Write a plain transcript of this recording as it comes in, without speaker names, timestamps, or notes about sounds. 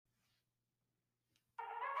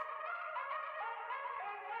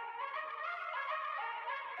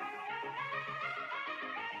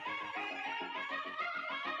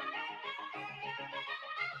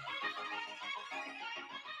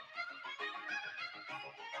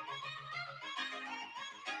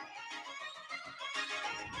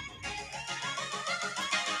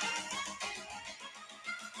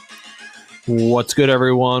What's good,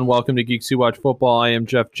 everyone? Welcome to Geeks Who Watch Football. I am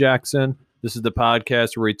Jeff Jackson. This is the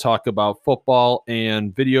podcast where we talk about football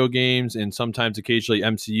and video games and sometimes occasionally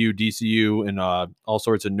MCU, DCU, and all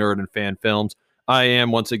sorts of nerd and fan films. I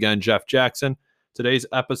am, once again, Jeff Jackson. Today's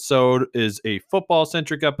episode is a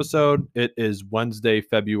football-centric episode. It is Wednesday,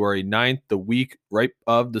 February 9th, the week right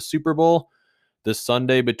of the Super Bowl, this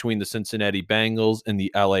Sunday between the Cincinnati Bengals and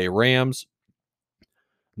the LA Rams.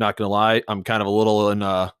 Not going to lie, I'm kind of a little in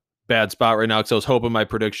a bad spot right now because I was hoping my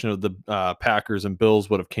prediction of the Packers and Bills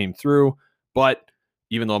would have came through. But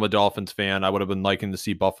even though I'm a Dolphins fan, I would have been liking to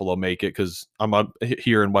see Buffalo make it because I'm up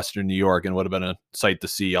here in Western New York and would have been a sight to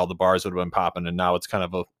see. All the bars would have been popping, and now it's kind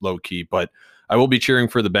of a low key. But I will be cheering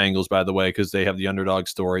for the Bengals, by the way, because they have the underdog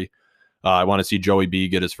story. I want to see Joey B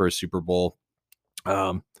get his first Super Bowl.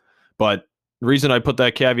 But the reason I put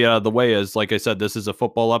that caveat out of the way is, like I said, this is a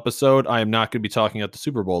football episode. I am not going to be talking about the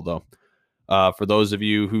Super Bowl, though. For those of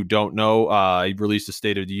you who don't know, I released a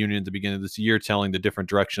State of the Union at the beginning of this year telling the different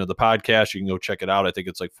direction of the podcast. You can go check it out. I think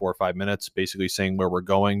it's like 4 or 5 minutes, basically saying where we're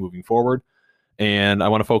going moving forward. And I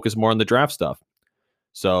want to focus more on the draft stuff.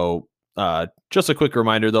 So just a quick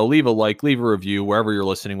reminder, though, leave a like, leave a review wherever you're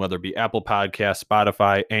listening, whether it be Apple Podcasts,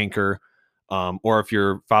 Spotify, Anchor, or if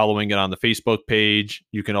you're following it on the Facebook page,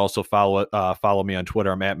 you can also follow me on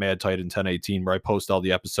Twitter. I'm at MadTitan1018, where I post all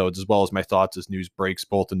the episodes as well as my thoughts as news breaks,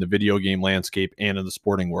 both in the video game landscape and in the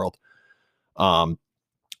sporting world.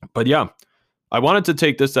 But yeah, I wanted to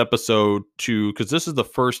take this episode because this is the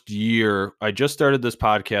first year. I just started this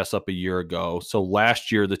podcast up a year ago. So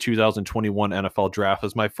last year, the 2021 NFL draft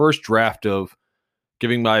was my first draft of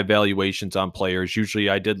giving my evaluations on players. Usually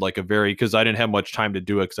I did like because I didn't have much time to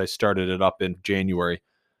do it because I started it up in January.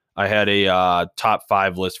 I had a top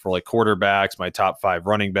 5 list for like quarterbacks, my top 5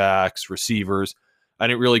 running backs, receivers. I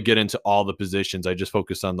didn't really get into all the positions. I just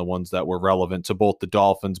focused on the ones that were relevant to both the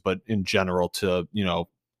Dolphins, but in general to,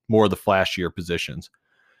 more of the flashier positions.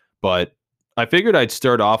 But I figured I'd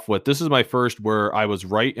start off with, this is my first where I was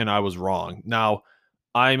right and I was wrong. Now,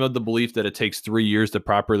 I'm of the belief that it takes 3 years to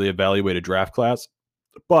properly evaluate a draft class.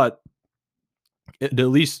 But at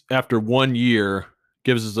least after 1 year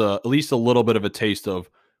gives us at least a little bit of a taste of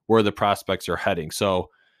where the prospects are heading. So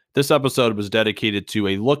this episode was dedicated to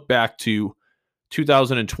a look back to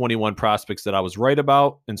 2021 prospects that I was right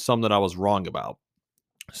about and some that I was wrong about.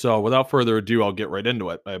 So without further ado, I'll get right into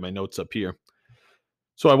it. I have my notes up here.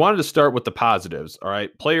 So I wanted to start with the positives. All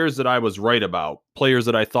right. Players that I was right about, players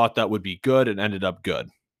that I thought that would be good and ended up good.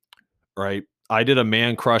 Right. I did a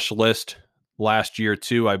man crush list last year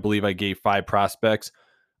too. I believe I gave 5 prospects.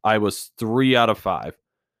 I was 3 out of 5.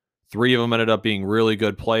 3 of them ended up being really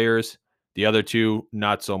good players. The other 2,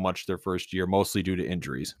 not so much their first year, mostly due to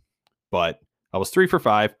injuries. But I was 3 for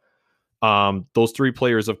 5. Those 3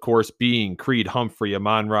 players, of course, being Creed Humphrey,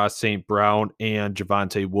 Amon-Ra St. Brown, and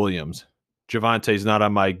Javonte Williams. Javonte's not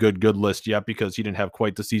on my good list yet because he didn't have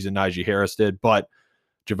quite the season Najee Harris did. But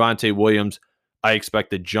Javonte Williams, I expect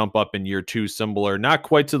to jump up in year 2, similar, not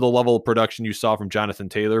quite to the level of production you saw from Jonathan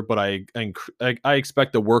Taylor, but I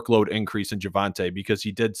expect a workload increase in Javonte because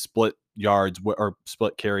he did split yards or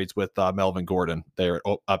split carries with Melvin Gordon there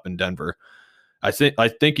up in Denver. I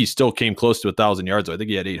think he still came close to 1,000 yards. I think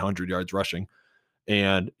he had 800 yards rushing,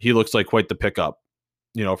 and he looks like quite the pickup,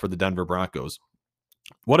 for the Denver Broncos.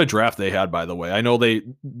 What a draft they had, by the way. I know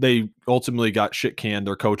they ultimately got shit canned,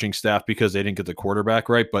 their coaching staff, because they didn't get the quarterback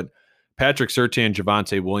right, but Patrick Surtain,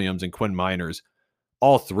 Javonte Williams, and Quinn Miners,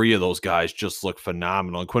 all 3 of those guys just look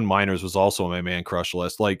phenomenal. And Quinn Miners was also on my man crush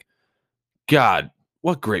list. Like, God,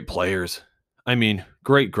 what great players. I mean,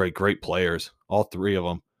 great players, all 3 of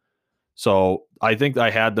them. So I think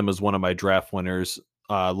I had them as one of my draft winners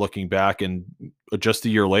looking back, and just a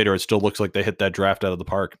year later, it still looks like they hit that draft out of the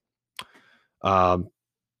park.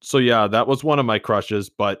 So yeah, that was one of my crushes,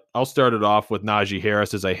 but I'll start it off with Najee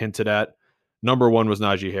Harris, as I hinted at. Number 1 was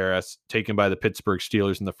Najee Harris, taken by the Pittsburgh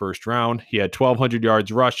Steelers in the first round. He had 1,200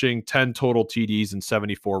 yards rushing, 10 total TDs, and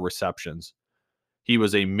 74 receptions. He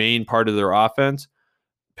was a main part of their offense.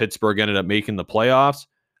 Pittsburgh ended up making the playoffs.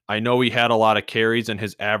 I know he had a lot of carries, and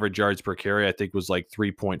his average yards per carry, I think, was like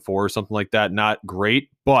 3.4 or something like that. Not great,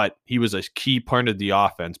 but he was a key part of the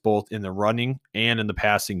offense, both in the running and in the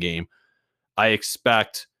passing game. I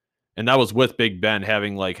expect, and that was with Big Ben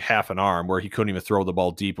having like half an arm where he couldn't even throw the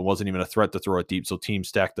ball deep and wasn't even a threat to throw it deep, so teams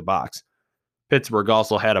stacked the box. Pittsburgh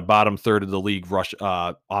also had a bottom third of the league rush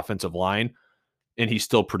offensive line, and he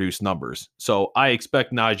still produced numbers. So I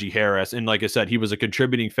expect Najee Harris, and like I said, he was a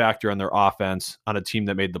contributing factor on their offense on a team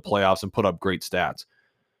that made the playoffs and put up great stats.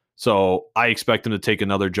 So I expect him to take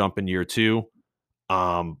another jump in year 2.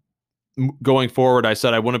 Going forward, I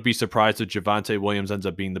said I wouldn't be surprised if Javonte Williams ends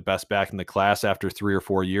up being the best back in the class after 3 or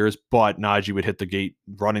 4 years, but Najee would hit the gate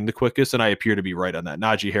running the quickest, and I appear to be right on that.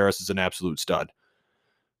 Najee Harris is an absolute stud.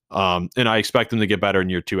 And I expect him to get better in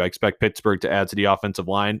year 2. I expect Pittsburgh to add to the offensive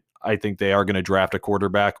line. I think they are going to draft a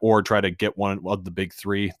quarterback or try to get one of the big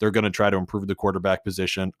 3. They're going to try to improve the quarterback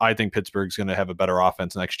position. I think Pittsburgh's going to have a better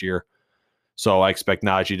offense next year. So I expect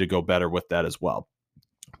Najee to go better with that as well.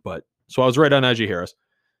 But so I was right on Najee Harris.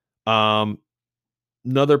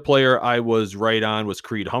 Another player I was right on was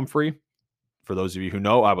Creed Humphrey. For those of you who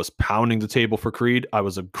know, I was pounding the table for Creed. I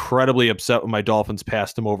was incredibly upset when my Dolphins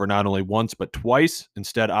passed him over not only once, but twice,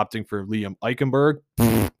 instead opting for Liam Eichenberg.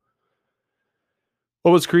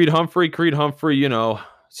 What was Creed Humphrey? Creed Humphrey,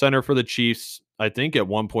 center for the Chiefs. I think at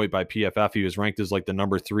one point by PFF, he was ranked as like the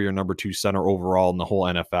number 3 or number 2 center overall in the whole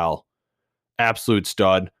NFL. Absolute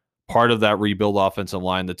stud. Part of that rebuild offensive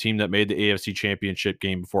line, the team that made the AFC Championship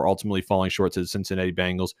game before ultimately falling short to the Cincinnati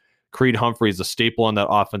Bengals. Creed Humphrey is a staple on that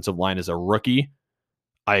offensive line as a rookie.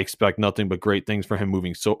 I expect nothing but great things for him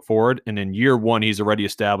moving forward. And in year 1, he's already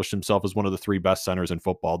established himself as one of the 3 best centers in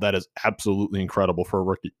football. That is absolutely incredible for a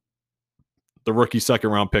rookie. The rookie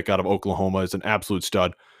second-round pick out of Oklahoma is an absolute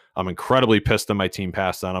stud. I'm incredibly pissed that my team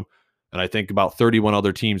passed on him. And I think about 31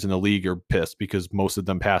 other teams in the league are pissed because most of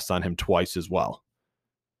them passed on him twice as well.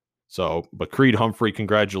 So, but Creed Humphrey,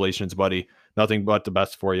 congratulations, buddy. Nothing but the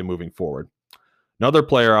best for you moving forward. Another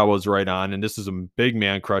player I was right on, and this is a big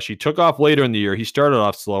man crush. He took off later in the year. He started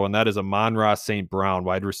off slow, and that is Amon-Ra St. Brown,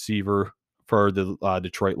 wide receiver for the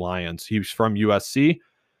Detroit Lions. He was from USC.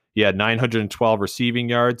 He had 912 receiving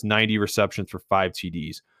yards, 90 receptions for 5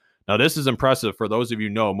 TDs. Now, this is impressive. For those of you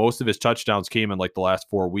who know, most of his touchdowns came in like the last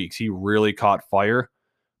 4 weeks. He really caught fire.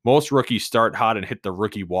 Most rookies start hot and hit the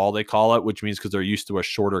rookie wall, they call it, which means because they're used to a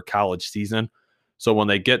shorter college season. So when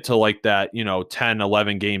they get to like that, 10,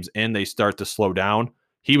 11 games in, they start to slow down.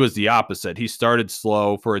 He was the opposite. He started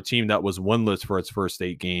slow for a team that was winless for its first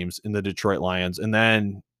 8 games in the Detroit Lions. And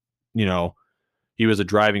then, he was a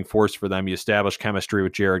driving force for them. He established chemistry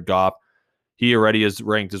with Jared Goff. He already is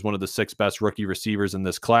ranked as one of the 6 best rookie receivers in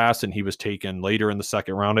this class, and he was taken later in the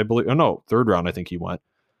second round, I believe. Oh, no, third round, I think he went.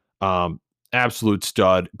 Absolute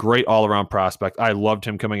stud, great all-around prospect. I loved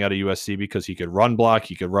him coming out of USC because he could run block,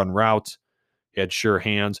 he could run routes, he had sure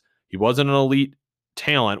hands. He wasn't an elite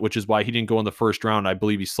talent, which is why he didn't go in the first round. I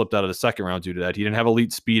believe he slipped out of the second round due to that. He didn't have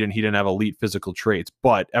elite speed and he didn't have elite physical traits,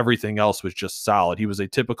 but everything else was just solid. He was a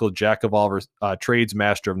typical jack of all trades,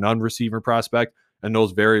 master of none receiver prospect, and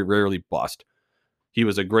those very rarely bust. He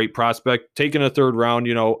was a great prospect. Taking a third round,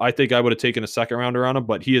 I think I would have taken a second rounder on him,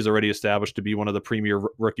 but he is already established to be one of the premier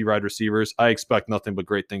rookie wide receivers. I expect nothing but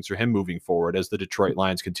great things for him moving forward as the Detroit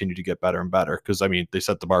Lions continue to get better and better because, they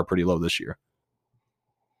set the bar pretty low this year.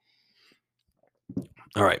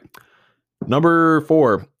 All right. Number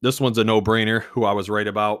 4, this one's a no-brainer, who I was right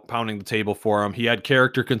about, pounding the table for him. He had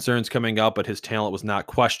character concerns coming up, but his talent was not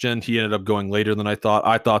questioned. He ended up going later than I thought.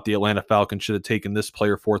 I thought the Atlanta Falcons should have taken this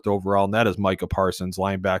player 4th overall, and that is Micah Parsons,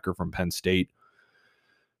 linebacker from Penn State.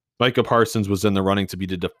 Micah Parsons was in the running to be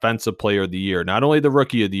the defensive player of the year. Not only the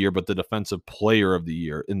rookie of the year, but the defensive player of the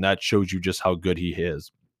year, and that shows you just how good he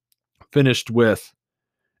is. Finished with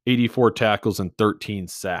 84 tackles and 13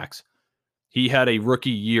 sacks. He had a rookie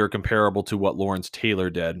year comparable to what Lawrence Taylor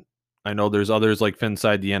did. I know there's others like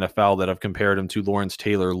Finside the NFL that have compared him to Lawrence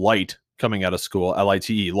Taylor light coming out of school,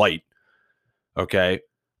 Lite, light. Okay.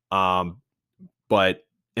 And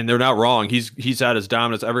they're not wrong. He's had his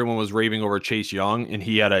dominance. Everyone was raving over Chase Young, and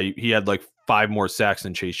he had like 5 more sacks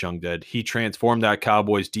than Chase Young did. He transformed that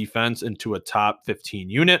Cowboys defense into a top 15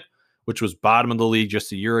 unit, which was bottom of the league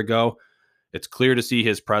just a year ago. It's clear to see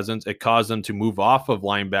his presence. It caused them to move off of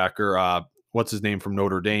linebacker, what's his name from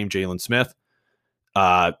Notre Dame, Jalen Smith.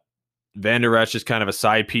 Van Der Esch is kind of a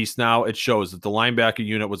side piece now. It shows that the linebacker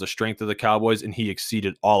unit was a strength of the Cowboys, and he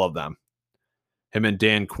exceeded all of them. Him and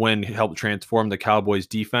Dan Quinn helped transform the Cowboys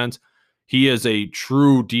defense. He is a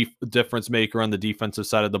true difference maker on the defensive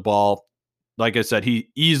side of the ball. Like I said, he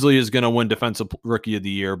easily is going to win Defensive Rookie of the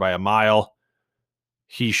Year by a mile.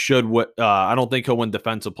 He should. I don't think he'll win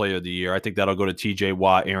Defensive Player of the Year. I think that'll go to TJ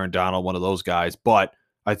Watt, Aaron Donald, one of those guys. But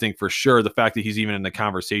I think for sure the fact that he's even in the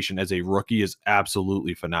conversation as a rookie is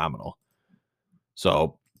absolutely phenomenal.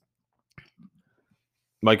 So,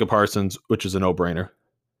 Micah Parsons, which is a no-brainer.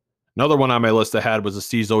 Another one on my list I had was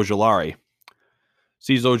Azeez Ojulari.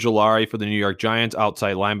 Cesar Ojulari for the New York Giants,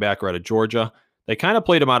 outside linebacker out of Georgia. They kind of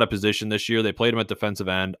played him out of position this year. They played him at defensive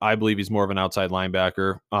end. I believe he's more of an outside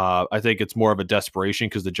linebacker. I think it's more of a desperation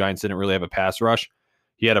because the Giants didn't really have a pass rush.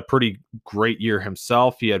 He had a pretty great year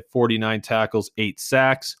himself. He had 49 tackles, 8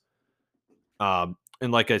 sacks. And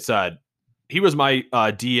like I said, he was my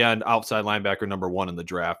D-end outside linebacker number 1 in the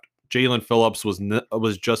draft. Jalen Phillips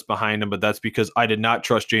was just behind him, but that's because I did not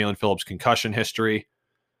trust Jalen Phillips' concussion history.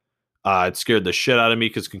 It scared the shit out of me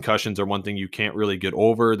because concussions are one thing you can't really get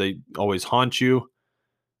over. They always haunt you.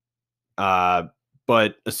 But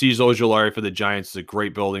Azeez Ojulari for the Giants is a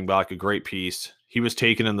great building block, a great piece. He was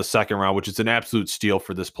taken in the second round, which is an absolute steal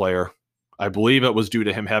for this player. I believe it was due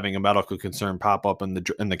to him having a medical concern pop up in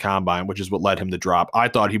the combine, which is what led him to drop. I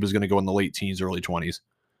thought he was going to go in the late teens, early 20s.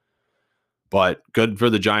 But good for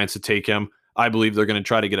the Giants to take him. I believe they're going to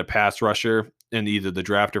try to get a pass rusher in either the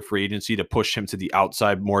draft or free agency to push him to the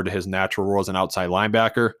outside, more to his natural role as an outside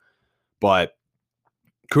linebacker. But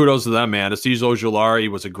kudos to them, man. Azeez Ojulari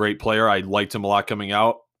was a great player. I liked him a lot coming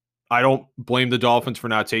out. I don't blame the Dolphins for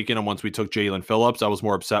not taking him once we took Jalen Phillips. I was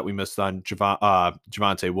more upset we missed on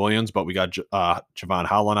Javonte Williams, but we got Javon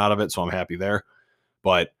Holland out of it, so I'm happy there.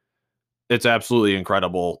 But it's absolutely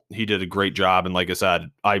incredible. He did a great job. And like I said,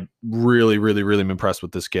 I really, really, really am impressed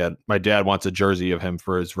with this kid. My dad wants a jersey of him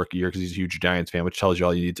for his rookie year because he's a huge Giants fan, which tells you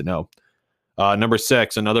all you need to know. Number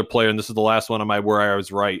 6, another player, and this is the last one on my where I was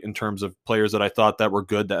right in terms of players that I thought that were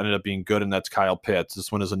good that ended up being good, and that's Kyle Pitts. This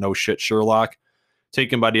one is a no-shit Sherlock.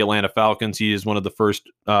 Taken by the Atlanta Falcons. He is one of the first,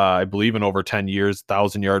 I believe, in over 10 years,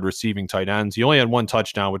 1,000-yard receiving tight ends. He only had 1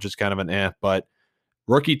 touchdown, which is kind of an but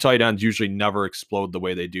rookie tight ends usually never explode the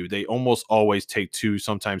way they do. They almost always take 2,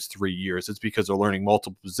 sometimes 3 years. It's because they're learning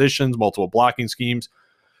multiple positions, multiple blocking schemes,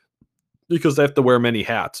 because they have to wear many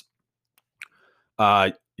hats.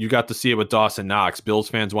 You got to see it with Dawson Knox. Bills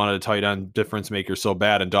fans wanted a tight end difference maker so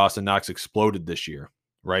bad, and Dawson Knox exploded this year,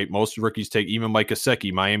 right? Most rookies take, even Mike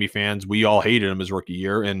Gesicki, Miami fans, we all hated him his rookie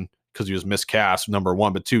year, and because he was miscast, number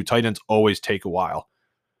 1. But 2, tight ends always take a while.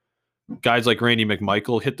 Guys like Randy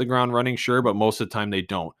McMichael hit the ground running, sure, but most of the time they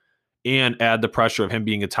don't. And add the pressure of him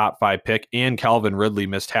being a top 5 pick, and Calvin Ridley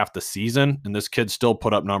missed half the season, and this kid still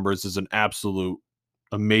put up numbers. Is an absolute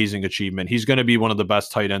amazing achievement. He's going to be one of the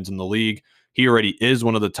best tight ends in the league. He already is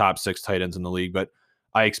one of the top 6 tight ends in the league, but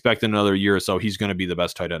I expect in another year or so, he's going to be the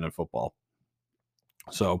best tight end in football.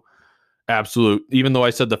 So, absolute. Even though I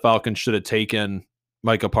said the Falcons should have taken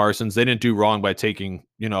Micah Parsons, they didn't do wrong by taking,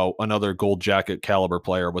 another gold jacket caliber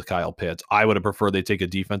player with Kyle Pitts. I would have preferred they take a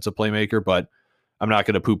defensive playmaker, but I'm not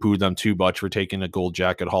going to poo-poo them too much for taking a gold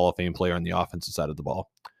jacket Hall of Fame player on the offensive side of the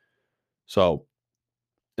ball. So,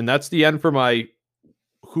 and that's the end for my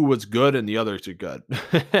who was good and the others are good.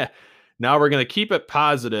 Now we're going to keep it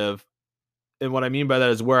positive. And what I mean by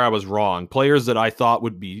that is where I was wrong. Players that I thought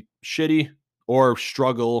would be shitty or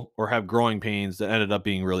struggle or have growing pains that ended up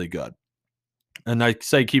being really good. And I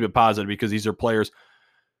say keep it positive because these are players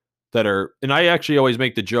that are, and I actually always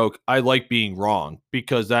make the joke, I like being wrong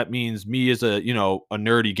because that means me as a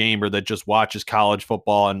nerdy gamer that just watches college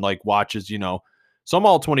football and like watches, some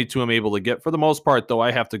all 22 I'm able to get. For the most part, though,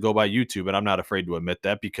 I have to go by YouTube, and I'm not afraid to admit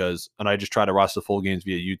that and I just try to watch the full games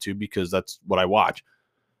via YouTube because that's what I watch.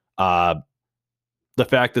 The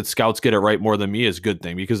fact that scouts get it right more than me is a good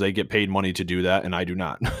thing because they get paid money to do that, and I do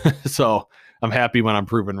not. So I'm happy when I'm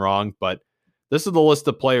proven wrong, but this is the list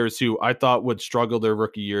of players who I thought would struggle their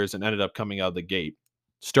rookie years and ended up coming out of the gate.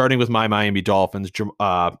 Starting with my Miami Dolphins,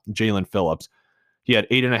 Jalen Phillips. He had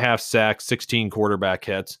 8.5 sacks, 16 quarterback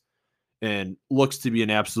hits, and looks to be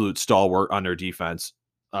an absolute stalwart on their defense.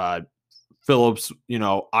 Phillips,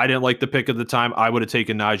 I didn't like the pick at the time. I would have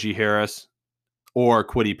taken Najee Harris or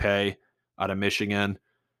Kwity Paye out of Michigan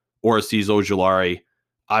or Azeez Ojulari.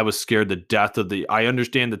 I was scared to death I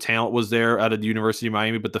understand the talent was there out of the University of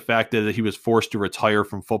Miami, but the fact that he was forced to retire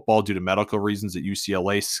from football due to medical reasons at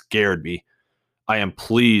UCLA scared me. I am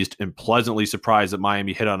pleased and pleasantly surprised that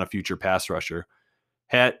Miami hit on a future pass rusher.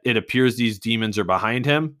 It appears these demons are behind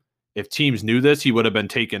him. If teams knew this, he would have been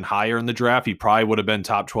taken higher in the draft. He probably would have been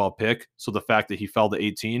top 12 pick. So the fact that he fell to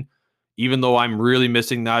 18, even though I'm really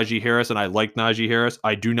missing Najee Harris and I like Najee Harris,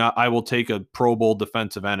 I will take a Pro Bowl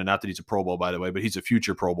defensive end, and not that he's a Pro Bowl, by the way, but he's a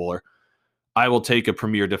future Pro Bowler. I will take a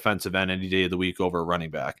premier defensive end any day of the week over a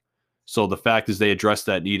running back. So the fact is they addressed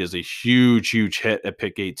that need as a huge, huge hit at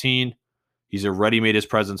pick 18. He's already made his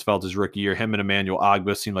presence felt his rookie year. Him and Emmanuel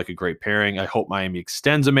Ogbah seem like a great pairing. I hope Miami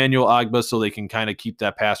extends Emmanuel Ogbah so they can kind of keep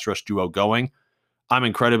that pass rush duo going. I'm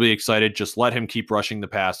incredibly excited. Just let him keep rushing the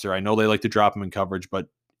passer. I know they like to drop him in coverage, but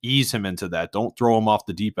ease him into that. Don't throw him off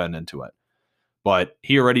the deep end into it. But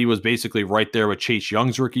he already was basically right there with Chase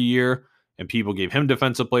Young's rookie year. and people gave him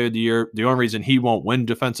Defensive Player of the Year. The only reason he won't win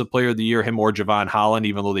Defensive Player of the Year, him or Javon Holland,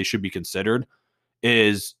 even though they should be considered,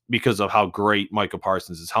 is because of how great Micah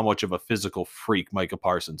Parsons is, how much of a physical freak Micah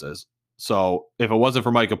Parsons is. So if it wasn't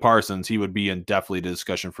for Micah Parsons, he would be in definitely the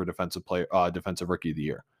discussion for Defensive Rookie of the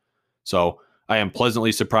Year. So I am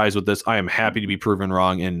pleasantly surprised with this. I am happy to be proven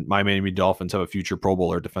wrong, and my Miami Dolphins have a future Pro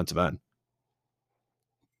Bowler defensive end.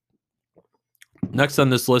 Next on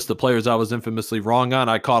this list, the players I was infamously wrong on.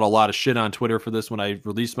 I caught a lot of shit on Twitter for this when I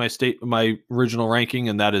released my original ranking,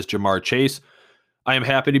 and that is Ja'Marr Chase. I am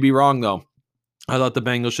happy to be wrong, though. I thought the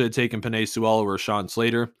Bengals should have taken Penei Sewell or Rashawn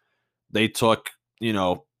Slater. They took,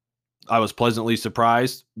 I was pleasantly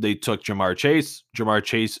surprised. They took Ja'Marr Chase. Ja'Marr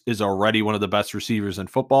Chase is already one of the best receivers in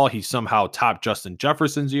football. He somehow topped Justin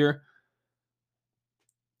Jefferson's year.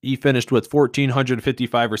 He finished with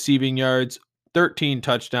 1,455 receiving yards, 13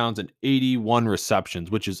 touchdowns, and 81 receptions,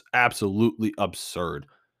 which is absolutely absurd.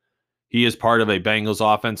 He is part of a Bengals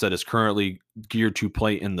offense that is currently geared to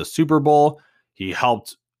play in the Super Bowl. He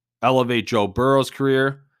helped elevate Joe Burrow's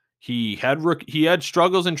career. He had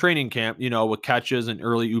struggles in training camp, with catches and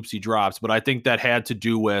early oopsie drops, but I think that had to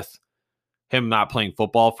do with him not playing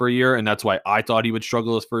football for a year, and that's why I thought he would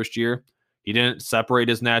struggle his first year. He didn't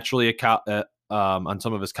separate as naturally on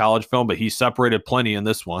some of his college film, but he separated plenty in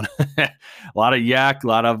this one. A lot of yak, a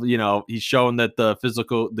lot of, he's shown that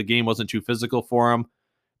the game wasn't too physical for him,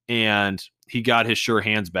 and he got his sure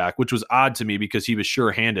hands back, which was odd to me because he was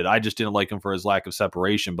sure-handed. I just didn't like him for his lack of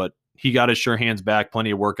separation, but he got his sure hands back,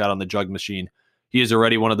 plenty of workout on the jug machine. He is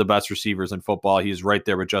already one of the best receivers in football. He is right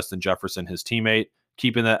there with Justin Jefferson, his teammate,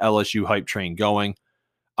 keeping that LSU hype train going.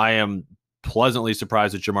 I am pleasantly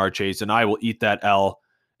surprised at Ja'Marr Chase, and I will eat that L.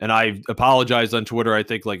 And I apologized on Twitter, I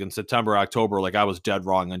think in September, October, I was dead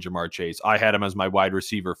wrong on Ja'Marr Chase. I had him as my wide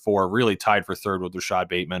receiver 4, really tied for 3rd with Rashad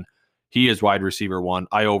Bateman. He is wide receiver 1.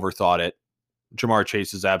 I overthought it. Ja'Marr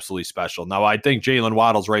Chase is absolutely special. Now, I think Jalen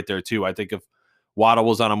Waddle's right there, too. I think if Waddle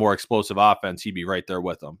was on a more explosive offense, he'd be right there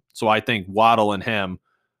with him. So I think Waddle and him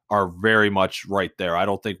are very much right there. I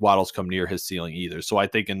don't think Waddle's come near his ceiling either. So I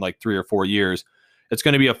think in 3 or 4 years, it's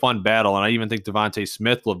going to be a fun battle. And I even think Devontae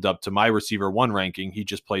Smith lived up to my receiver 1 ranking. He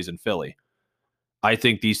just plays in Philly. I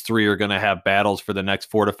think these 3 are going to have battles for the next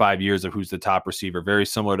 4 to 5 years of who's the top receiver, very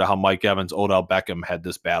similar to how Mike Evans, Odell Beckham had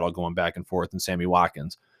this battle going back and forth, and Sammy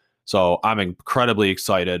Watkins. So I'm incredibly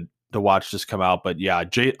excited to watch this come out. But yeah,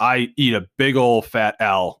 I eat a big old fat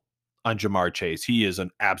L on Ja'Marr Chase. He is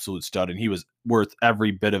an absolute stud, and he was worth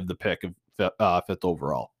every bit of the pick of 5th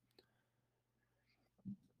overall.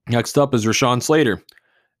 Next up is Rashawn Slater.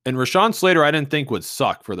 And Rashawn Slater I didn't think would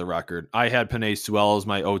suck, for the record. I had Penei Sewell as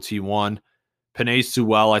my OT1. Penei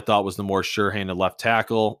Sewell I thought was the more sure-handed left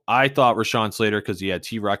tackle. I thought Rashawn Slater, because he had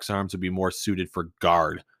T-Rex arms, would be more suited for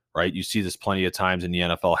guard, right? You see this plenty of times in the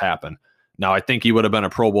NFL happen. Now, I think he would have been a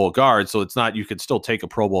Pro Bowl guard, so it's not, you could still take a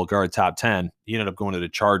Pro Bowl guard top 10. He ended up going to the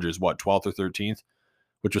Chargers, 12th or 13th,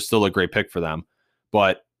 which was still a great pick for them.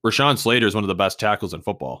 But Rashawn Slater is one of the best tackles in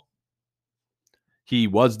football. He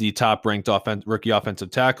was the top-ranked rookie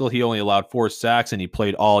offensive tackle. He only allowed 4 sacks, and he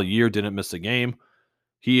played all year, didn't miss a game.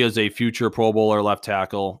 He is a future Pro Bowler left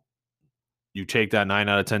tackle. You take that 9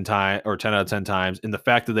 out of 10 times, or 10 out of 10 times, and the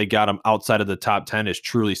fact that they got him outside of the top 10 is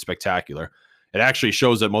truly spectacular. It actually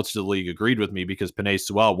shows that most of the league agreed with me, because Penei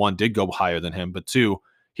Sewell, 1, did go higher than him, but 2,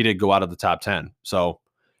 he did go out of the top 10. So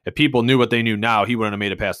if people knew what they knew now, he wouldn't have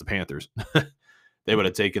made it past the Panthers. They would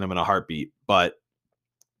have taken him in a heartbeat. But,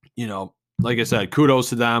 like I said, kudos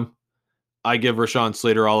to them. I give Rashawn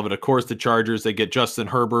Slater all of it. Of course, the Chargers, they get Justin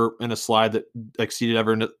Herbert in a slide that exceeded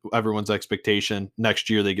everyone's expectation. Next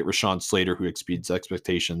year, they get Rashawn Slater, who exceeds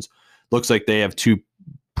expectations. Looks like they have 2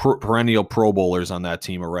 perennial Pro Bowlers on that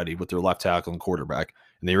team already with their left tackle and quarterback.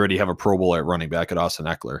 And they already have a Pro Bowler at running back at Austin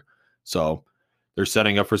Eckler. So they're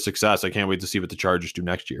setting up for success. I can't wait to see what the Chargers do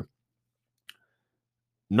next year.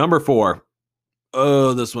 Number 4.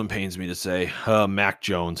 Oh, this one pains me to say. Mac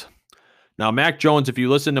Jones. Now, Mac Jones, if you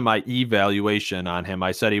listen to my evaluation on him,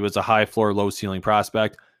 I said he was a high floor, low ceiling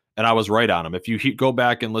prospect, and I was right on him. If you go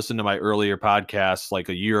back and listen to my earlier podcasts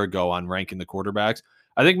a year ago on ranking the quarterbacks,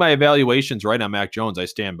 I think my evaluation's right on Mac Jones. I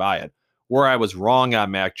stand by it. Where I was wrong on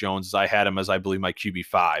Mac Jones is I had him as, I believe, my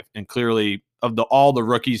QB5. And clearly, of all the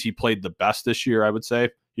rookies, he played the best this year, I would say.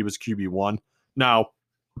 He was QB1. Now,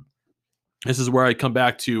 this is where I come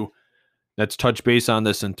back to, let's touch base on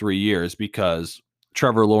this in 3 years, because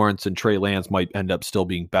Trevor Lawrence and Trey Lance might end up still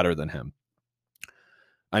being better than him.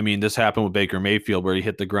 I mean, this happened with Baker Mayfield, where he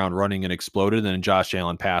hit the ground running and exploded, and then Josh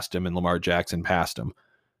Allen passed him and Lamar Jackson passed him.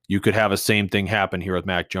 You could have a same thing happen here with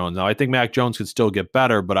Mac Jones. Now, I think Mac Jones could still get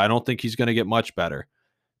better, but I don't think he's going to get much better.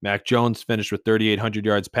 Mac Jones finished with 3,800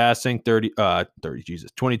 yards passing,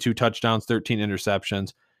 22 touchdowns, 13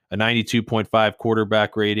 interceptions, a 92.5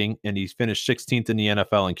 quarterback rating, and he finished 16th in the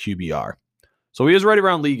NFL in QBR. So he is right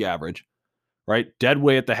around league average, right? Dead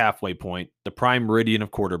way at the halfway point, the prime meridian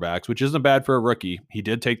of quarterbacks, which isn't bad for a rookie. He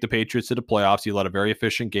did take the Patriots to the playoffs. He led a very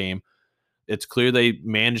efficient game. It's clear they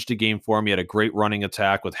managed the game for him. He had a great running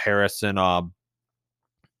attack with Harris and brain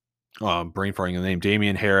farting the name,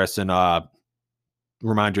 Damian Harris and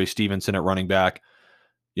Ramondre Stevenson at running back.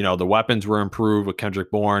 You know, the weapons were improved with Kendrick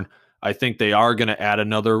Bourne. I think they are going to add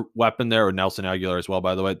another weapon there, with Nelson Aguilar as well,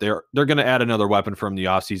 by the way. They're going to add another weapon from the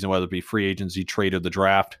offseason, whether it be free agency, trade, or the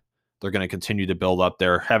draft. They're going to continue to build up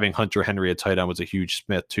there. Having Hunter Henry at tight end was a huge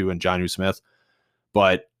Smith, too, and Jonnu Smith.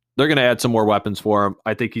 But they're going to add some more weapons for him.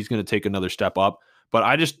 I think he's going to take another step up. But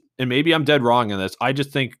and maybe I'm dead wrong in this, I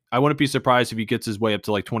just think I wouldn't be surprised if he gets his way up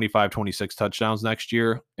to like 25, 26 touchdowns next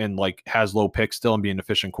year and like has low picks still and be an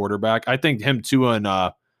efficient quarterback. I think him too, and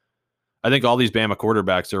I think all these Bama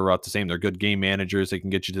quarterbacks are about the same. They're good game managers. They can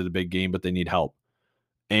get you to the big game, but they need help.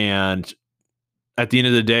 And at the end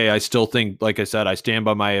of the day, I still think, like I said, I stand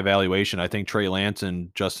by my evaluation. I think Trey Lance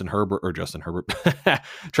and Trevor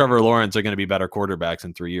Lawrence are going to be better quarterbacks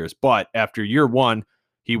in 3 years. But after year one,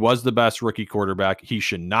 he was the best rookie quarterback. He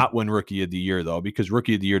should not win Rookie of the Year, though, because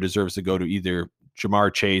Rookie of the Year deserves to go to either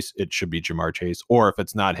Jamar Chase. It should be Jamar Chase. Or if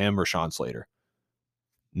it's not him, Rashawn Slater.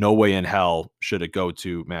 No way in hell should it go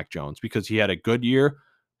to Mac Jones, because he had a good year,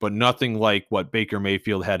 but nothing like what Baker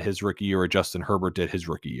Mayfield had his rookie year or Justin Herbert did his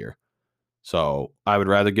rookie year. So I would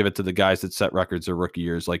rather give it to the guys that set records their rookie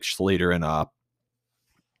years, like Slater and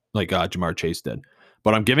Jamar Chase did.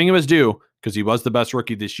 But I'm giving him his due because he was the best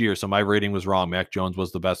rookie this year. So my rating was wrong. Mac Jones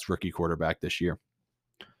was the best rookie quarterback this year.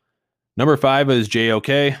 Number 5 is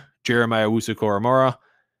JOK, Jeremiah Owusu-Koramoah.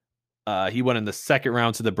 He went in the second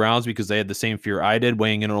round to the Browns because they had the same fear I did,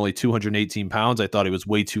 weighing in only 218 pounds. I thought he was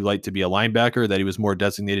way too light to be a linebacker, that he was more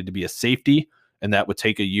designated to be a safety, and that would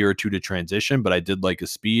take a year or two to transition, but I did like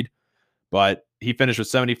his speed. But he finished with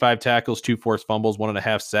 75 tackles, 2 forced fumbles,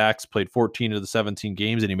 1.5 sacks, played 14 of the 17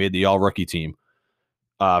 games, and he made the all-rookie team.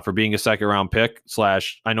 For being a second-round pick /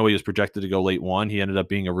 I know he was projected to go late 1. He ended up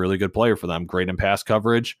being a really good player for them. Great in pass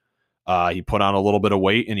coverage. He put on a little bit of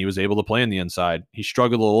weight, and he was able to play on the inside. He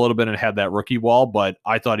struggled a little bit and had that rookie wall, but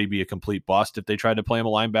I thought he'd be a complete bust if they tried to play him a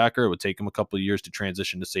linebacker. It would take him a couple of years to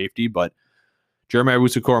transition to safety, but Jeremiah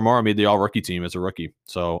Owusu-Koramoah made the all-rookie team as a rookie,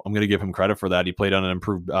 so I'm going to give him credit for that. He played on an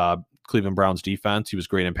improved Cleveland Browns defense. He was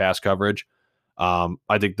great in pass coverage. I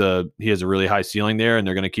think he has a really high ceiling there, and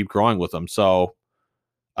they're going to keep growing with him. So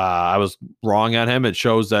I was wrong on him. It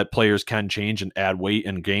shows that players can change and add weight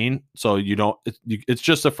and gain. So it's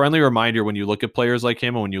just a friendly reminder when you look at players like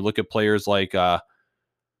him, and when you look at players like Justin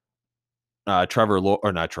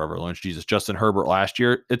Herbert last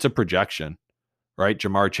year, it's a projection, right?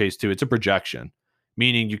 Jamar Chase too. It's a projection,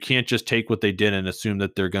 meaning you can't just take what they did and assume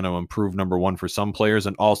that they're going to improve, number one, for some players.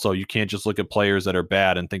 And also you can't just look at players that are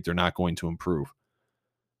bad and think they're not going to improve.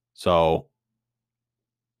 So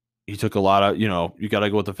he took a lot of, you got to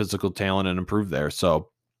go with the physical talent and improve there. So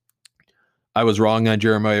I was wrong on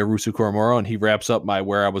Jeremiah Owusu-Koramoah, and he wraps up my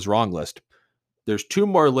where I was wrong list. There's 2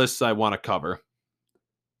 more lists I want to cover.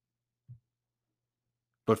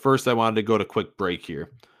 But first I wanted to go to quick break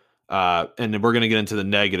here. And then we're going to get into the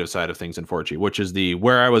negative side of things, unfortunately, which is the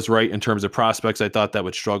where I was right in terms of prospects I thought that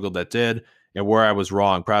would struggle that did, and where I was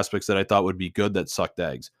wrong, prospects that I thought would be good that sucked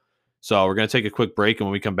eggs. So we're going to take a quick break, and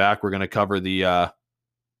when we come back, we're going to cover the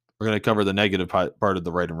negative part of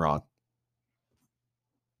the right and wrong.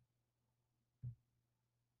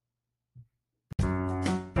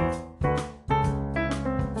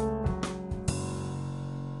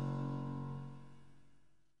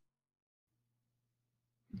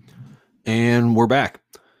 And we're back.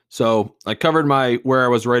 So I covered my where I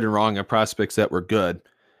was right and wrong on prospects that were good.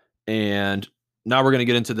 And now we're going to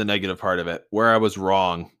get into the negative part of it, where I was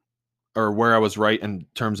wrong, or where I was right in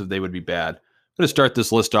terms of they would be bad. I'm going to start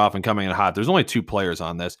this list off and coming in hot. There's only 2 players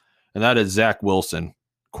on this, and that is Zach Wilson,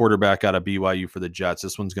 quarterback out of BYU for the Jets.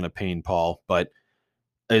 This one's going to pain Paul, but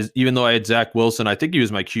even though I had Zach Wilson, I think he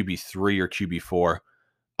was my QB3 or QB4.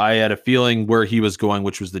 I had a feeling where he was going,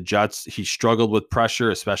 which was the Jets. He struggled with pressure,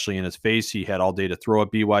 especially in his face. He had all day to throw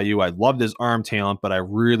at BYU. I loved his arm talent, but I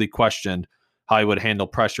really questioned how he would handle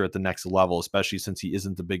pressure at the next level, especially since he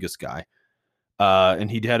isn't the biggest guy. And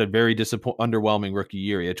he'd had a very underwhelming rookie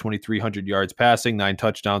year. He had 2,300 yards passing, 9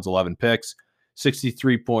 touchdowns, 11 picks,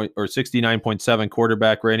 69.7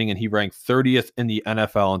 quarterback rating, and he ranked 30th in the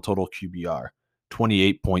NFL in total QBR,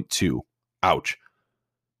 28.2. Ouch.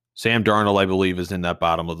 Sam Darnold, I believe, is in that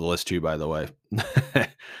bottom of the list too, by the way.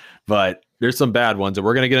 But there's some bad ones, and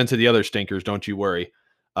we're going to get into the other stinkers. Don't you worry.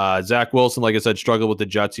 Zach Wilson, like I said, struggled with the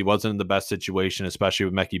Jets. He wasn't in the best situation, especially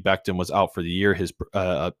with Mekhi Becton was out for the year,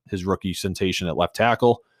 his rookie sensation at left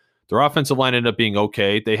tackle. Their offensive line ended up being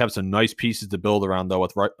okay. They have some nice pieces to build around, though,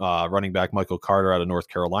 with running back Michael Carter out of North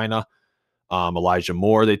Carolina. Elijah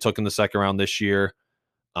Moore they took in the second round this year.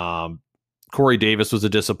 Corey Davis was a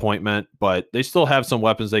disappointment, but they still have some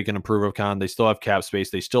weapons they can improve upon. They still have cap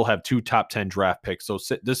space. They still have 2 top 10 draft picks. So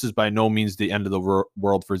this is by no means the end of the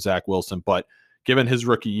world for Zach Wilson, but given his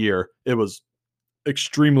rookie year, it was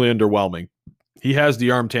extremely underwhelming. He has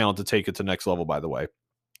the arm talent to take it to the next level, by the way,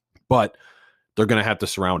 but they're going to have to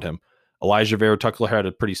surround him. Elijah Vera Tucker had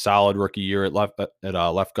a pretty solid rookie year at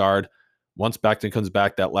left guard. Once Becton comes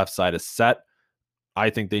back, that left side is set. I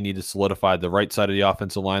think they need to solidify the right side of the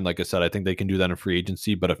offensive line. Like I said, I think they can do that in free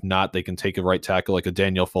agency, but if not, they can take a right tackle like a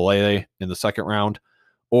Daniel Falele in the second round,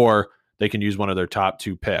 or they can use one of their top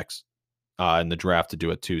 2 picks in the draft to do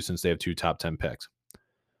it too, since they have 2 top 10 picks.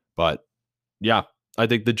 But yeah, I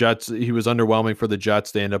think the Jets, he was underwhelming for the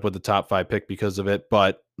Jets. They end up with the top 5 pick because of it.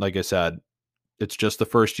 But like I said, it's just the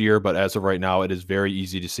first year, but as of right now, it is very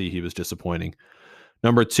easy to see he was disappointing.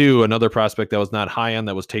 Number 2, another prospect that was not high end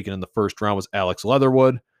that was taken in the first round was Alex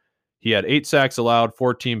Leatherwood. He had 8 sacks allowed,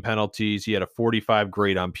 14 penalties. He had a 45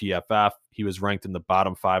 grade on PFF. He was ranked in the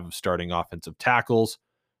bottom 5 of starting offensive tackles.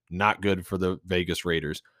 Not good for the Vegas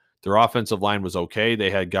Raiders. Their offensive line was okay. They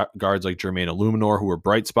had guards like Jermaine Illuminor who were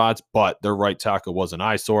bright spots, but their right tackle was an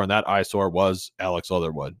eyesore, and that eyesore was Alex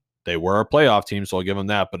Leatherwood. They were a playoff team, so I'll give them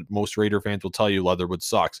that, but most Raider fans will tell you Leatherwood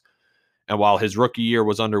sucks. And while his rookie year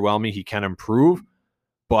was underwhelming, he can improve,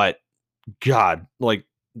 but God, like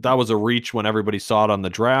that was a reach when everybody saw it on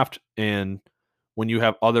the draft, and when you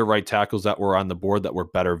have other right tackles that were on the board that were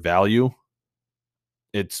better value,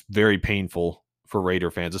 it's very painful for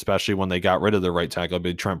Raider fans, especially when they got rid of the right tackle,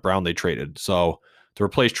 big Trent Brown they traded. So to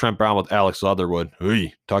replace Trent Brown with Alex Leatherwood,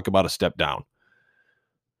 talk about a step down.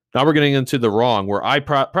 Now we're getting into the wrong, where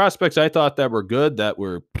prospects I thought that were good, that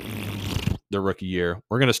were their rookie year.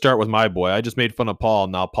 We're going to start with my boy. I just made fun of Paul.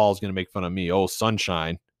 Now Paul's going to make fun of me. Oh,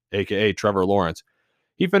 Sunshine, a.k.a. Trevor Lawrence.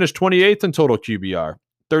 He finished 28th in total QBR,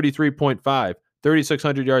 33.5,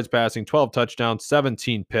 3,600 yards passing, 12 touchdowns,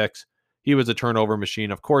 17 picks. He was a turnover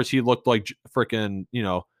machine. Of course, he looked like freaking,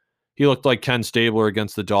 he looked like Ken Stabler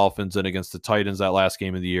against the Dolphins and against the Titans that last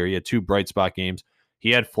game of the year. He had 2 bright spot games.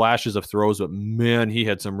 He had flashes of throws, but man, he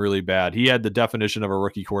had some really bad. He had the definition of a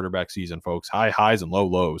rookie quarterback season, folks. High highs and low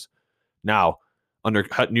lows. Now, under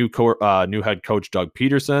new head coach Doug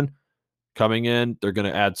Peterson coming in, they're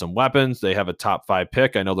going to add some weapons. They have a top 5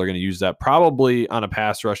 pick. I know they're going to use that probably on a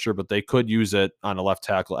pass rusher, but they could use it on a left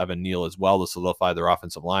tackle, Evan Neal, as well to solidify their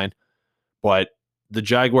offensive line. But the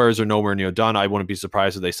Jaguars are nowhere near done. I wouldn't be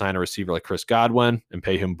surprised if they sign a receiver like Chris Godwin and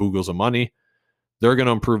pay him boogles of money. They're going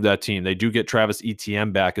to improve that team. They do get Travis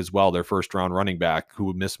Etienne back as well, their first-round running back,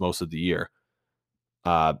 who missed most of the year.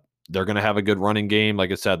 They're going to have a good running game.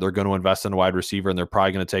 Like I said, they're going to invest in a wide receiver, and they're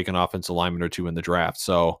probably going to take an offensive lineman or 2 in the draft.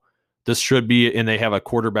 So this should be, and they have a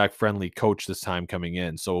quarterback-friendly coach this time coming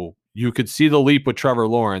in. So you could see the leap with Trevor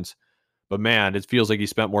Lawrence, but man, it feels like he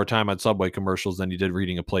spent more time on Subway commercials than he did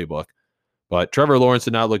reading a playbook. But Trevor Lawrence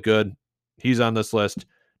did not look good. He's on this list.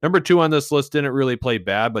 Number 2 on this list didn't really play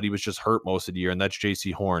bad, but he was just hurt most of the year, and that's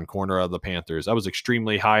J.C. Horn, corner of the Panthers. I was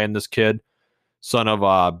extremely high on this kid, son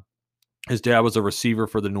of his dad was a receiver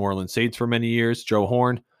for the New Orleans Saints for many years, Joe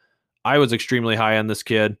Horn. I was extremely high on this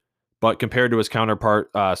kid, but compared to his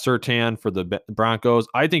counterpart, Surtain for the Broncos,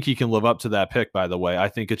 I think he can live up to that pick, by the way. I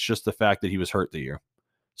think it's just the fact that he was hurt the year.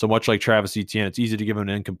 So much like Travis Etienne, it's easy to give him an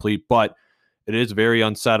incomplete, but it is very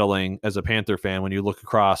unsettling as a Panther fan when you look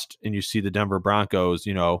across and you see the Denver Broncos,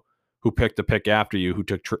 who picked the pick after you, who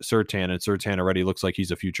took Surtain, and Surtain already looks like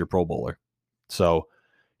he's a future Pro Bowler. So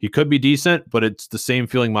he could be decent, but it's the same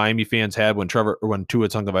feeling Miami fans had when Tua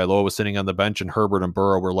Tagovailoa was sitting on the bench and Herbert and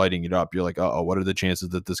Burrow were lighting it up. You're like, what are the chances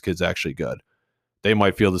that this kid's actually good? They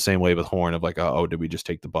might feel the same way with Horn of like, did we just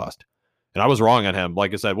take the bust? And I was wrong on him.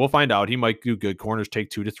 Like I said, we'll find out. He might do good. Corners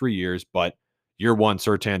take 2 to 3 years, but year 1,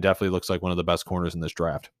 Surtain definitely looks like one of the best corners in this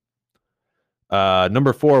draft.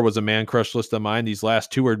 Number 4 was a man crush list of mine. These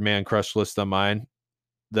last 2 were man crush lists of mine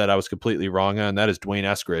that I was completely wrong on. That is Dwayne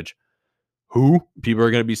Eskridge. Who? People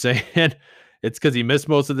are going to be saying it's because he missed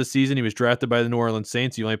most of the season. He was drafted by the New Orleans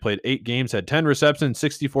Saints. He only played 8 games, had 10 receptions,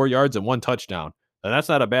 64 yards, and 1 touchdown. Now, that's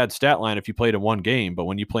not a bad stat line if you played in 1 game, but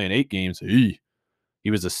when you play in 8 games, he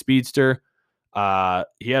was a speedster.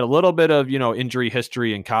 He had a little bit of, injury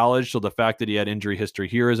history in college. So the fact that he had injury history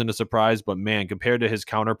here isn't a surprise, but man, compared to his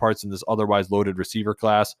counterparts in this otherwise loaded receiver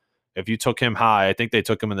class, if you took him high, I think they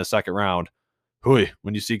took him in the second round.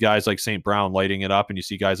 when you see guys like St. Brown lighting it up, and you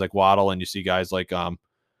see guys like Waddle, and you see guys like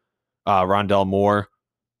Rondell Moore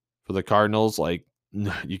for the Cardinals, like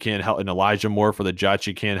you can't help, and Elijah Moore for the Jets,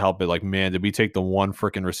 you can't help it. Like, man, did we take the one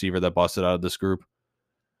freaking receiver that busted out of this group?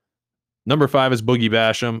 Number 5 is Boogie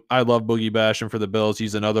Basham. I love Boogie Basham for the Bills.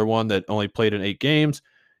 He's another one that only played in 8 games.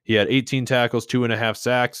 He had 18 tackles, 2.5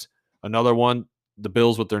 sacks. Another one, the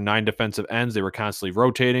Bills with their 9 defensive ends, they were constantly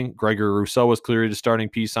rotating. Gregory Rousseau was clearly the starting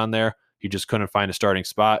piece on there. He just couldn't find a starting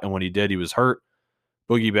spot, and when he did, he was hurt.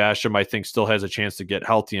 Boogie Basham, I think, still has a chance to get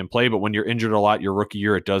healthy and play, but when you're injured a lot your rookie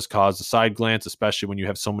year, it does cause a side glance, especially when you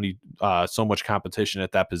have so much competition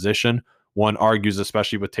at that position. One argues,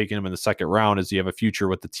 especially with taking him in the second round, is he have a future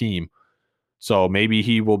with the team. So maybe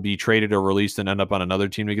he will be traded or released and end up on another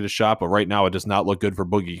team to get a shot. But right now, it does not look good for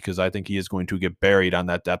Boogie because I think he is going to get buried on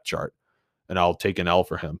that depth chart. And I'll take an L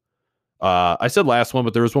for him. I said last one,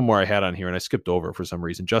 but there was one more I had on here and I skipped over for some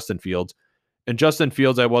reason. Justin Fields. And Justin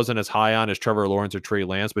Fields, I wasn't as high on as Trevor Lawrence or Trey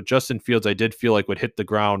Lance, but Justin Fields, I did feel like would hit the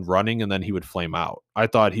ground running and then he would flame out. I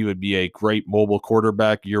thought he would be a great mobile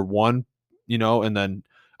quarterback year one, and then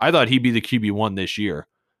I thought he'd be the QB1 this year.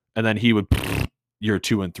 And then he would year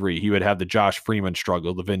 2 and 3. He would have the Josh Freeman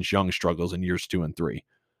struggle, the Vince Young struggles in years 2 and 3.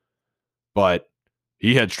 But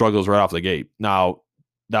he had struggles right off the gate. Now,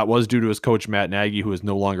 that was due to his coach, Matt Nagy, who is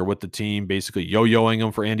no longer with the team, basically yo-yoing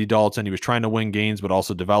him for Andy Dalton. He was trying to win games, but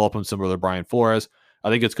also develop him, similar to Brian Flores. I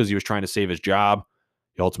think it's because he was trying to save his job.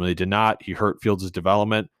 He ultimately did not. He hurt Fields'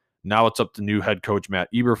 development. Now it's up to new head coach Matt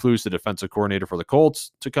Eberflus, the defensive coordinator for the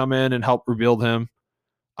Colts, to come in and help rebuild him.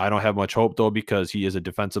 I don't have much hope, though, because he is a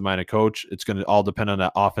defensive-minded coach. It's going to all depend on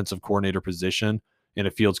that offensive coordinator position, and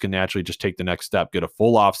if Fields can naturally just take the next step, get a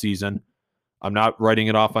full offseason. I'm not writing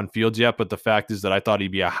it off on Fields yet, but the fact is that I thought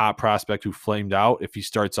he'd be a hot prospect who flamed out. If he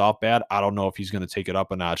starts off bad, I don't know if he's going to take it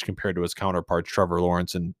up a notch compared to his counterparts, Trevor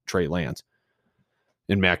Lawrence and Trey Lance,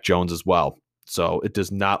 and Mac Jones as well. So it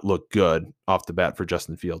does not look good off the bat for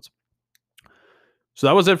Justin Fields. So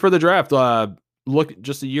that was it for the draft. Look,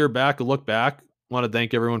 just a year back, a look back. I want to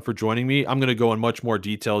thank everyone for joining me. I'm going to go in much more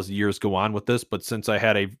detail as the years go on with this, but since I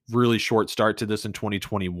had a really short start to this in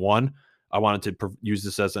 2021, I wanted to use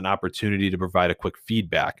this as an opportunity to provide a quick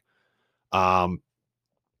feedback. So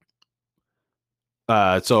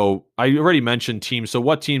I already mentioned teams. So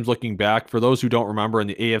what teams looking back? For those who don't remember, in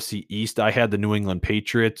the AFC East, I had the New England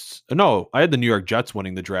Patriots. No, I had the New York Jets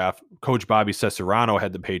winning the draft. Coach Bobby Cesarano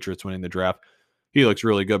had the Patriots winning the draft. He looks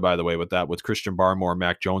really good, by the way, with that, with Christian Barmore,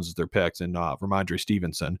 Mac Jones as their picks, and Ramondre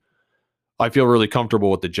Stevenson. I feel really comfortable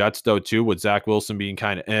with the Jets, though, too, with Zach Wilson being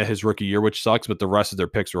kind of his rookie year, which sucks, but the rest of their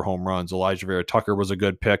picks were home runs. Elijah Vera Tucker was a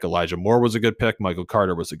good pick. Elijah Moore was a good pick. Michael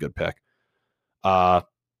Carter was a good pick. My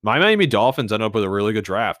Miami Dolphins ended up with a really good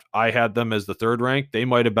draft. I had them as the third rank. They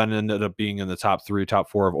might have ended up being in the top 3, top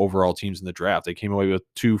 4 of overall teams in the draft. They came away with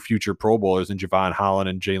 2 future Pro Bowlers in Javon Holland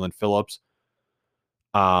and Jalen Phillips.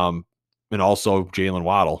 And also Jalen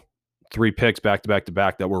Waddle. 3 picks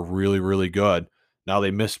back-to-back-to-back that were really, really good. Now they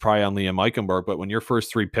missed probably on Liam Eichenberg, but when your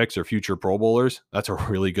first 3 picks are future Pro Bowlers, that's a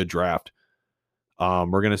really good draft. We're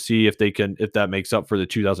going to see if that makes up for the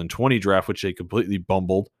 2020 draft, which they completely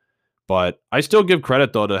bumbled. But I still give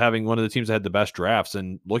credit, though, to having one of the teams that had the best drafts.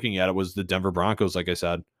 And looking at it was the Denver Broncos, like I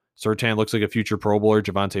said. Surtain looks like a future Pro Bowler.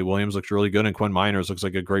 Javonte Williams looks really good. And Quinn Miners looks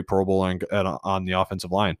like a great Pro Bowler on the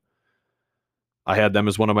offensive line. I had them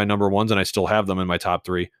as one of my number ones, and I still have them in my top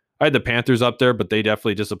 3. I had the Panthers up there, but they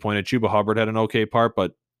definitely disappointed. Chuba Hubbard had an okay part,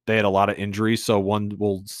 but they had a lot of injuries. So one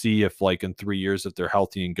will see if, like, in 3 years, if they're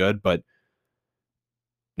healthy and good. But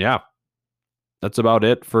yeah, that's about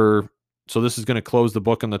it for. So this is going to close the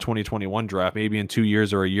book on the 2021 draft. Maybe in 2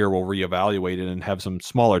 years or a year, we'll reevaluate it and have some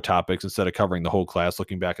smaller topics instead of covering the whole class,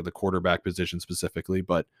 looking back at the quarterback position specifically.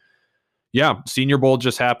 But yeah, Senior Bowl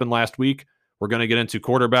just happened last week. We're going to get into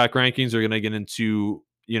quarterback rankings. We're going to get into,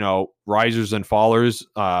 risers and fallers,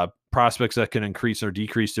 prospects that can increase or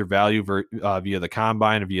decrease their value via the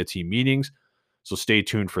combine and via team meetings. So stay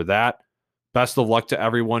tuned for that. Best of luck to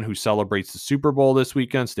everyone who celebrates the Super Bowl this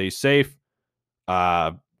weekend. Stay safe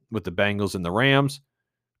with the Bengals and the Rams.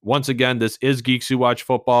 Once again, this is Geeks Who Watch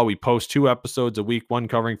Football. We post 2 episodes a week, one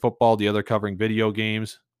covering football, the other covering video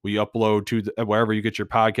games. We upload to wherever you get your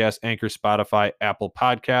podcast, Anchor, Spotify, Apple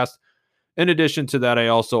Podcasts. In addition to that, I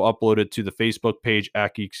also uploaded to the Facebook page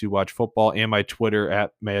at Geeks Who Watch Football and my Twitter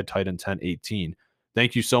at MadTitan1018.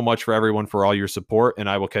 Thank you so much for everyone for all your support, and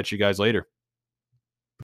I will catch you guys later.